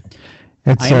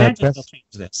 I imagine they'll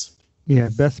change this. Yeah,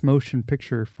 Best Motion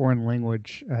Picture, Foreign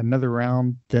Language, another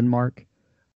round, Denmark.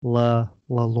 La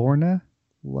Lorna,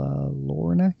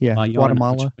 yeah,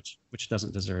 Guatemala, which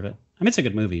doesn't deserve it. I mean, it's a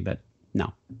good movie, but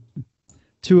no.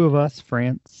 Two of Us,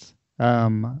 France,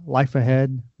 Life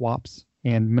Ahead, WAPS,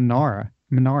 and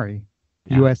Minari,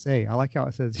 USA. I like how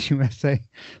it says USA.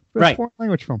 Right. Foreign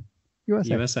language film,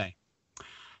 USA.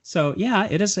 So yeah,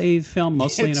 it is a film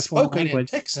mostly in a foreign language.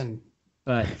 Texan.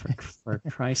 But for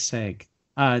Christ's sake,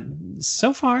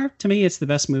 so far to me, it's the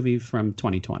best movie from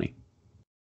 2020.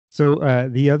 So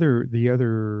the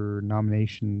other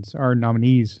nominations are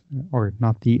nominees, or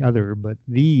not the other, but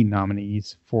the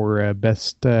nominees for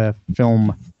best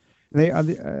film. They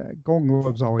Golden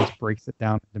Globes always breaks it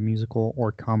down into musical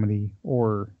or comedy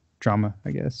or drama,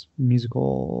 I guess.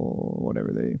 Musical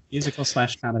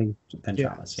 / comedy, then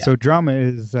dramas. Yeah. So drama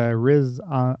is Riz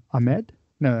Ahmed.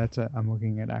 No, that's I'm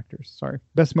looking at actors. Sorry.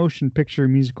 Best motion picture,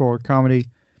 musical or comedy.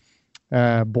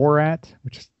 Borat,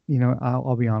 which is.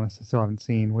 I'll be honest, I still haven't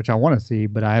seen, which I want to see,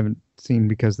 but I haven't seen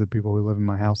because of the people who live in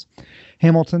my house.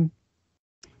 Hamilton.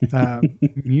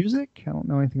 Music, I don't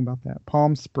know anything about that.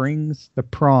 Palm Springs, The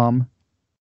Prom.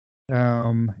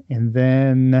 And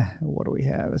then, what do we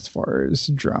have as far as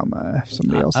drama? If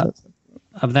somebody else has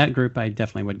of that group, I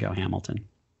definitely would go Hamilton.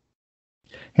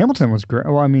 Hamilton was great.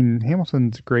 Well, I mean,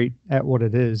 Hamilton's great at what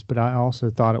it is, but I also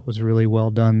thought it was really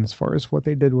well done as far as what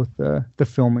they did with the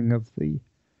filming of the...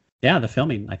 Yeah, the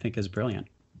filming, I think, is brilliant.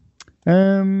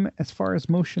 As far as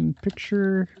motion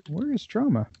picture, where is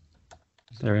drama?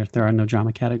 There are no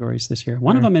drama categories this year.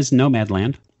 One of them is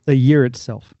Nomadland. The year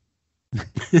itself.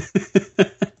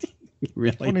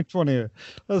 Really? 2020.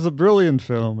 That's a brilliant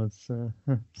film. It's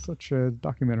such a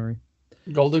documentary.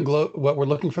 Golden Globe. What we're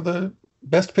looking for the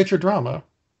best picture drama.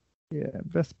 Yeah,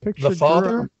 best picture. The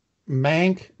Father,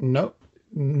 Mank,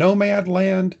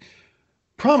 Nomadland,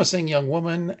 Promising Young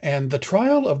Woman, and The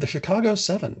Trial of the Chicago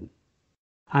 7.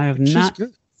 I have not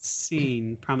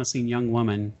seen Promising Young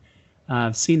Woman.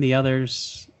 I've seen the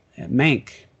others.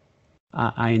 Mank,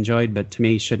 I enjoyed, but to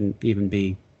me shouldn't even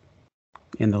be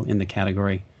in the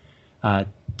category.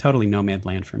 Totally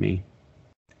Nomadland for me.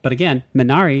 But again,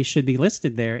 Minari should be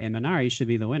listed there, and Minari should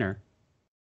be the winner.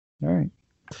 All right.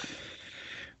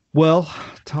 Well,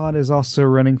 Todd is also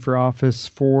running for office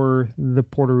for the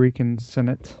Puerto Rican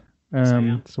Senate.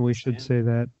 So we should say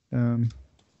that.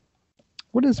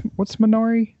 What's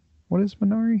Minari? What is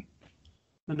Minari?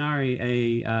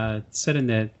 Minari, set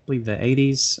in I believe the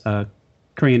 80s,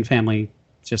 Korean family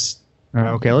just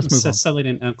okay, let's move on. Settled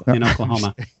in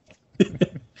Oklahoma.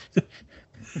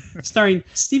 Starring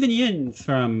Steven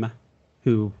Yeun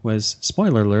who was,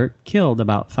 spoiler alert, killed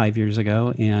about 5 years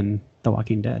ago in The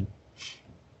Walking Dead.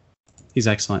 He's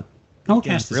excellent. The whole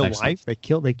cast is real excellent. Life. They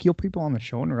kill people on the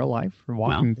show in real life for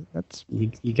Walking Dead. That's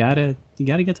you gotta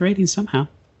get the ratings somehow.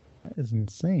 That is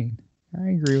insane. I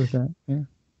agree with that. Yeah.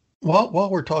 Well, while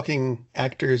we're talking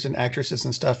actors and actresses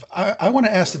and stuff, I want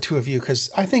to ask the two of you, because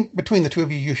I think between the two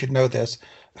of you, you should know this.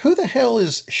 Who the hell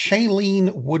is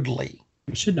Shailene Woodley?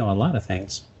 You should know a lot of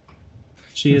things.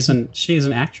 She is an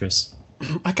actress.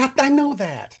 I know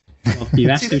that. Well, you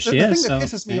asked who she is. The thing that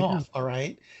pisses me off, all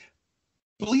right?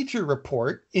 Bleacher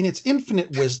Report, in its infinite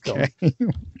wisdom.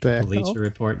 Bleacher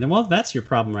Report. Well, that's your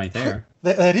problem right there.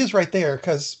 That is right there,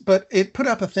 but it put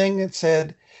up a thing that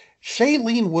said,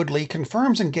 Shailene Woodley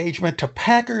confirms engagement to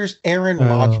Packers Aaron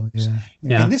Rodgers.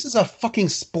 Yeah. And this is a fucking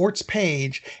sports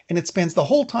page, and it spends the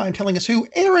whole time telling us who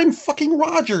Aaron fucking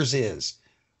Rodgers is.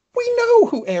 We know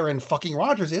who Aaron fucking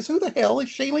Rodgers is. Who the hell is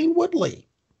Shailene Woodley?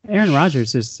 Aaron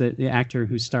Rodgers is the actor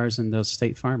who stars in those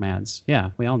State Farm ads. Yeah,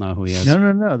 we all know who he is.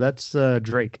 No. That's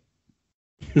Drake.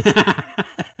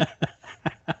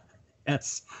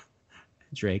 That's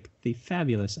Drake, the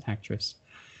fabulous actress.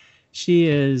 She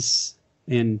is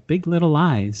in Big Little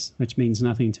Lies, which means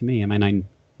nothing to me. I mean,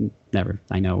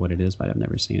 I know what it is, but I've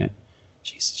never seen it.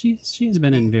 She's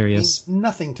been in various. It means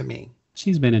nothing to me.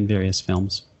 She's been in various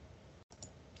films.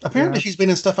 Apparently, she's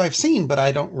been in stuff I've seen, but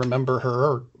I don't remember her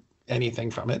or anything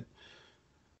from it.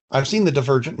 I've seen the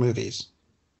Divergent movies.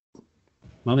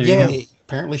 Well, there you go.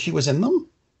 Apparently, she was in them.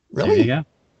 Really? There you go.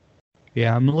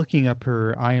 Yeah, I'm looking up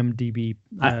her IMDb.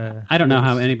 I don't know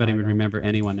how anybody would remember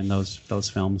anyone in those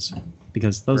films,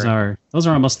 because those are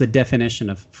almost the definition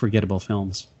of forgettable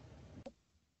films.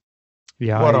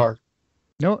 Yeah. What are?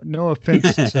 No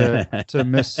offense to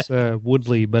Miss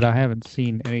Woodley, but I haven't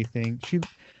seen anything.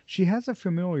 She has a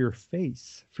familiar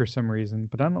face for some reason,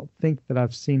 but I don't think that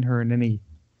I've seen her in any.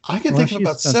 I can think of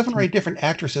about 7 or 8 different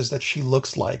actresses that she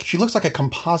looks like. She looks like a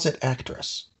composite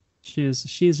actress.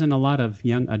 She's in a lot of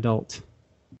young adult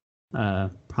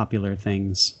popular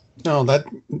things. No, that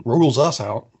rules us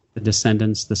out. The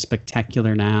Descendants, The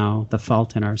Spectacular Now, The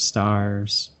Fault in Our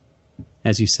Stars,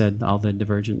 as you said, all the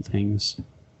Divergent things.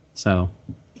 So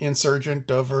Insurgent,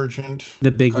 Divergent, the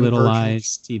Big Little Convergent.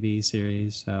 Lies TV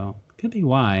series. So could be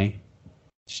why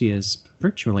she is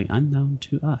virtually unknown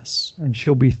to us. And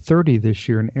she'll be 30 this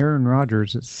year, and Aaron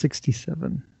Rodgers is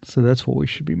 67. So that's what we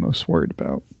should be most worried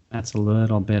about. That's a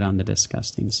little bit on the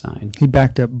disgusting side. He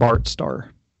backed up Bart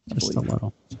Starr. Just a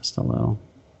little.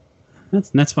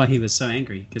 That's why he was so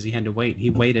angry, because he had to wait.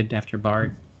 He waited after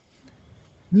Bart.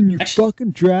 Then you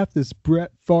fucking draft this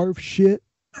Brett Favre shit,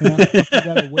 and I fucking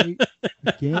gotta wait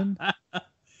again.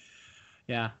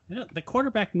 Yeah, the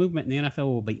quarterback movement in the NFL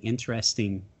will be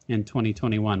interesting in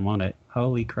 2021, won't it?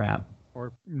 Holy crap!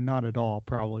 Or not at all,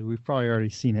 probably. We've probably already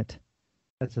seen it.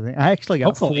 That's the thing. I actually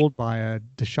got fooled by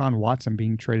Deshaun Watson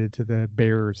being traded to the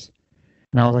Bears.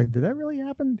 And I was like, did that really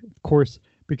happen? Of course,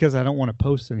 because I don't want to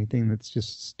post anything that's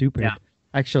just stupid. Yeah.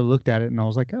 I actually looked at it and I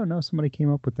was like, oh no, somebody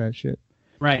came up with that shit.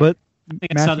 Right. But I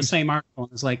think I saw the same article.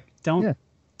 It's like, don't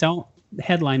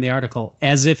headline the article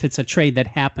as if it's a trade that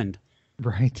happened.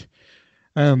 Right.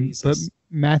 But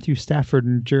Matthew Stafford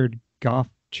and Jared Goff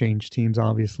changed teams,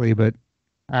 obviously, but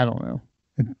I don't know.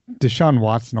 Deshaun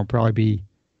Watson will probably be,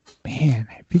 man,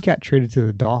 if he got traded to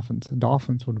the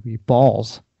Dolphins would be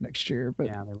balls next year. But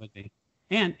yeah, there would be.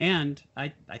 And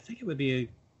I think it would be a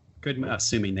good move,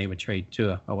 assuming they would trade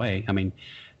Tua away. I mean,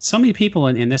 so many people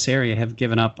in this area have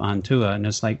given up on Tua, and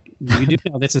it's like, you do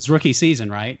know this is rookie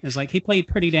season, right? It's like he played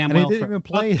pretty damn well for a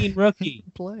fucking rookie.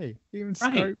 He didn't even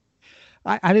Right. start.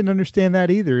 I didn't understand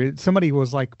that either. Somebody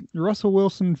was like Russell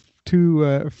Wilson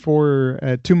to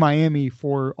Miami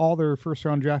for all their first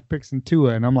round draft picks and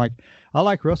Tua, and I'm like, I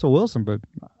like Russell Wilson, but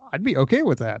I'd be okay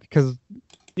with that because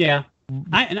I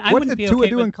what wouldn't did be Tua okay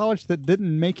do with, in college that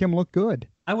didn't make him look good?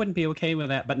 I wouldn't be okay with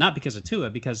that, but not because of Tua,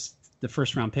 because the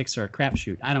first round picks are a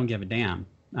crapshoot. I don't give a damn.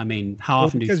 I mean, how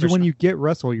often do you? Because when you get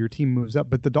Russell, your team moves up,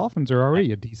 but the Dolphins are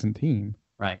already a decent team,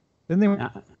 right? Then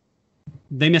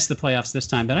they missed the playoffs this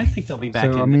time, but I think they'll be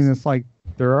back. So I mean, it's like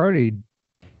they're already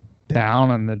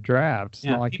down in the draft. It's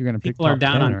not like you're going to pick people are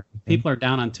top 10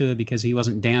 down on Tua because he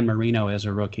wasn't Dan Marino as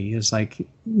a rookie. It's like,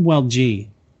 well, gee,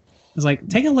 it's like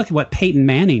take a look at what Peyton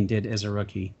Manning did as a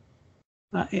rookie.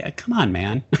 Come on,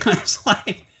 man. It's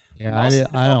like I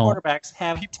don't. Quarterbacks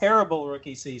have terrible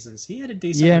rookie seasons. He had a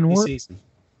decent rookie season.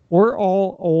 We're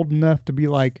all old enough to be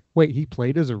like, wait, he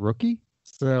played as a rookie,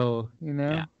 so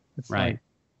it's right.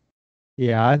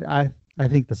 Like, I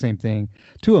think the same thing.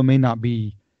 Tua may not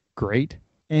be great,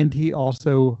 and he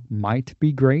also might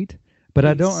be great, but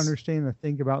I don't understand the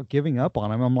thing about giving up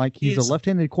on him. I'm like, he's a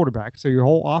left-handed quarterback, so your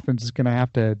whole offense is going to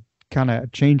have to kind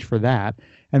of change for that.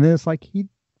 And then it's like he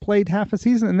played half a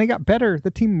season, and they got better.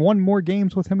 The team won more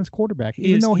games with him as quarterback,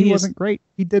 even though he wasn't great.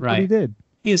 He did what he did.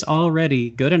 He is already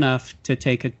good enough to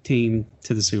take a team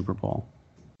to the Super Bowl.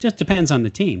 Just depends on the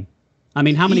team. I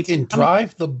mean, he can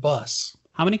drive the bus.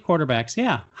 How many quarterbacks?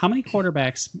 Yeah. How many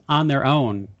quarterbacks on their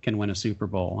own can win a Super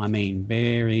Bowl? I mean,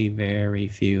 very, very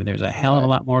few. There's a hell of a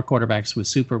lot more quarterbacks with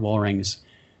Super Bowl rings.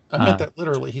 I meant that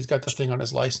literally. He's got the thing on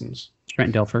his license.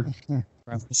 Trent Dilfer,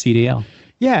 CDL.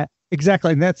 Yeah,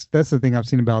 exactly. And that's the thing I've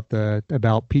seen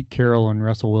about Pete Carroll and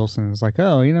Russell Wilson. It's like,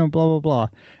 oh, blah, blah, blah.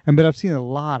 But I've seen a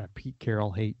lot of Pete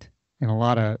Carroll hate and a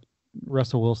lot of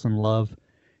Russell Wilson love.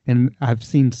 And I've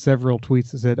seen several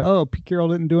tweets that said, oh, Pete Carroll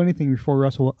didn't do anything before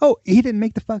Russell. Oh, he didn't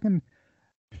make the fucking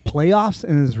playoffs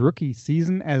in his rookie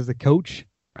season as the coach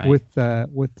with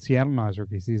Seattle. Not his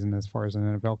rookie season as far as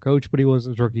an NFL coach, but he was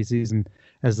his rookie season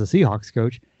as the Seahawks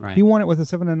coach. Right. He won it with a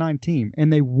 7-9 team,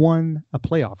 and they won a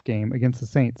playoff game against the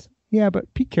Saints. Yeah,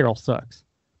 but Pete Carroll sucks.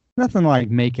 Nothing like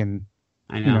making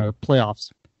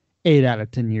playoffs 8 out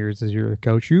of 10 years as your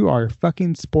coach. You are a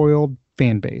fucking spoiled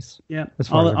fan base. Yeah,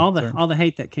 all the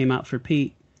hate that came out for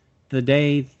Pete the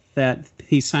day that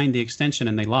he signed the extension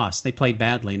and they lost. They played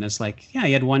badly, and it's like, yeah,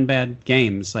 he had one bad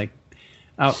game. It's like,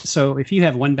 so if you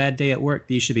have one bad day at work,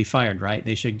 you should be fired, right?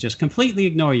 They should just completely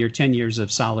ignore your 10 years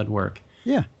of solid work.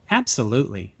 Yeah,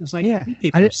 absolutely. It's like,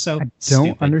 people are so I stupid.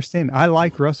 don't understand. I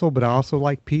like Russell, but I also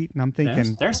like Pete, and I'm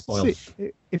thinking they're spoiled.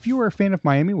 See, if you were a fan of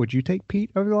Miami, would you take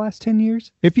Pete over the last 10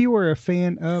 years? If you were a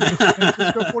fan of the San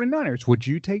Francisco 49ers, would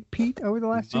you take Pete over the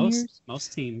last 10 years?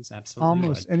 Most teams, absolutely.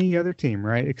 Almost any other team,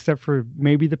 right? Except for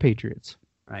maybe the Patriots.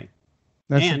 Right.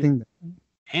 That's the thing.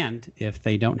 And if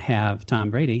they don't have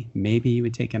Tom Brady, maybe you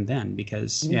would take him then,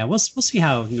 because we'll see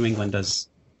how New England does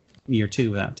year 2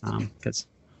 without Tom. Because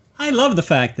I love the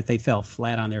fact that they fell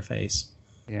flat on their face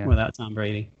without Tom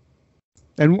Brady.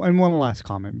 And one last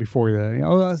comment before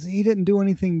he didn't do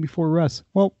anything before Russ.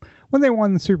 Well, when they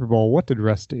won the Super Bowl, what did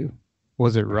Russ do?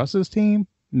 Was it Russ's team?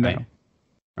 No.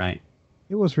 Right.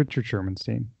 It was Richard Sherman's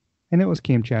team. And it was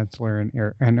Cam Chancellor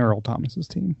and Earl Thomas's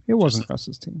team. It wasn't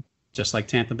Russ's team. Just like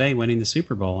Tampa Bay winning the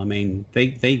Super Bowl. I mean,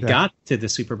 they got to the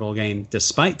Super Bowl game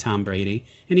despite Tom Brady,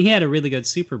 and he had a really good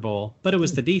Super Bowl, but it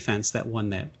was the defense that won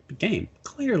that game.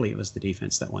 Clearly, it was the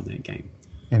defense that won that game.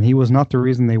 And he was not the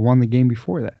reason they won the game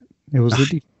before that. It was the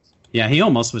defense. Yeah, he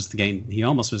almost was the game. He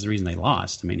almost was the reason they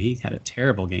lost. I mean, he had a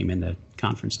terrible game in the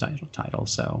conference title.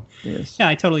 So, yeah,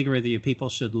 I totally agree with you. People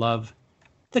should love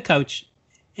the coach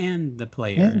and the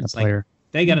player. And the player.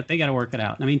 Like, they got to work it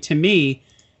out. I mean, to me,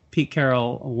 Pete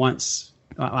Carroll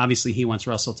obviously he wants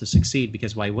Russell to succeed,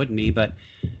 because why wouldn't he? But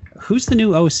who's the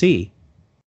new OC?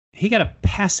 He got a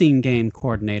passing game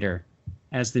coordinator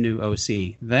as the new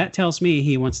OC. That tells me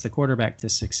he wants the quarterback to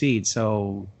succeed.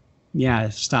 So, yeah,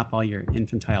 stop all your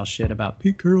infantile shit about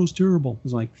Pete Carroll's terrible.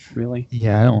 It's like, really?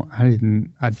 Yeah, I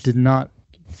did not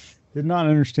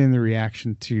understand the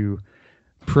reaction to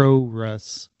pro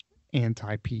Russ,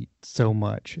 anti Pete so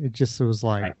much. It just was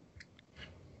like, right.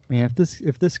 Man,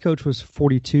 if this coach was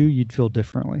 42, you'd feel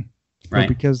differently. Right. But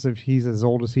because if he's as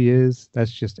old as he is,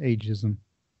 that's just ageism.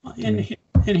 And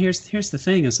here's the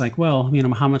thing. It's like, well,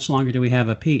 how much longer do we have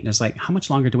of Pete? And it's like, how much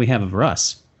longer do we have of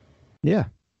Russ? Yeah.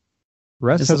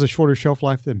 Russ has a shorter shelf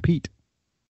life than Pete.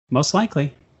 Most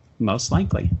likely.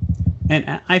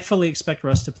 And I fully expect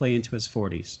Russ to play into his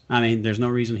 40s. I mean, there's no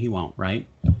reason he won't, right?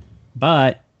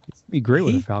 But he'd be great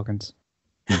with the Falcons.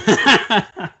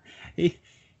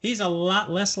 He's a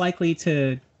lot less likely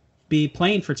to be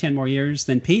playing for 10 more years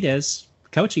than Pete is.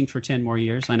 coaching for 10 more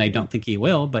years, and I don't think he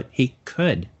will, but he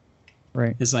could.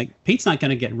 Right. It's like Pete's not going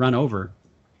to get run over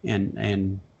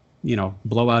and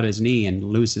blow out his knee and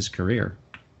lose his career.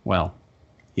 Well,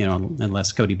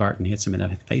 unless Cody Barton hits him in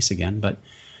the face again. But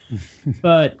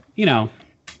Well,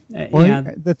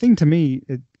 yeah. the thing to me,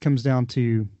 it comes down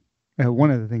to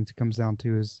one of the things it comes down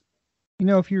to is,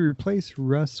 if you replace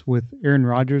Russ with Aaron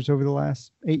Rodgers over the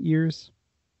last 8 years,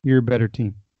 you're a better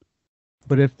team.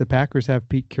 But if the Packers have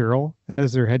Pete Carroll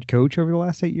as their head coach over the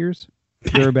last 8 years,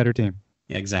 they're a better team.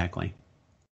 Exactly.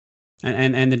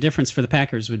 And the difference for the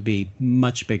Packers would be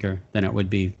much bigger than it would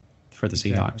be for the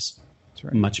Seahawks. That's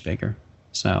right. Much bigger.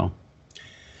 So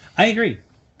I agree.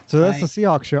 So that's the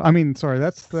Seahawks show.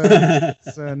 That's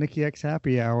the Nikki X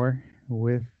Happy Hour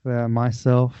with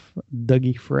myself,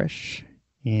 Dougie Fresh,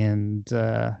 and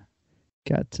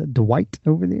got Dwight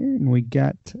over there, and we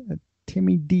got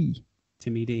Timmy D.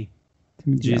 Timmy D.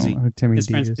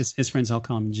 Jizzy. His friends all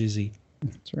call him Jizzy.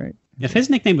 That's right. If his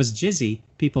nickname was Jizzy,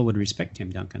 people would respect him,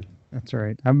 Duncan. That's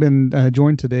right. I've been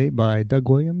joined today by Doug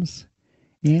Williams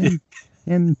and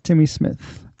Timmy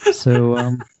Smith.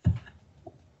 So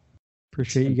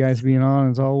appreciate you guys being on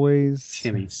as always.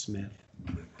 Timmy Smith.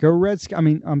 Go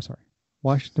Redskins. I'm sorry.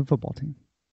 Washington football team.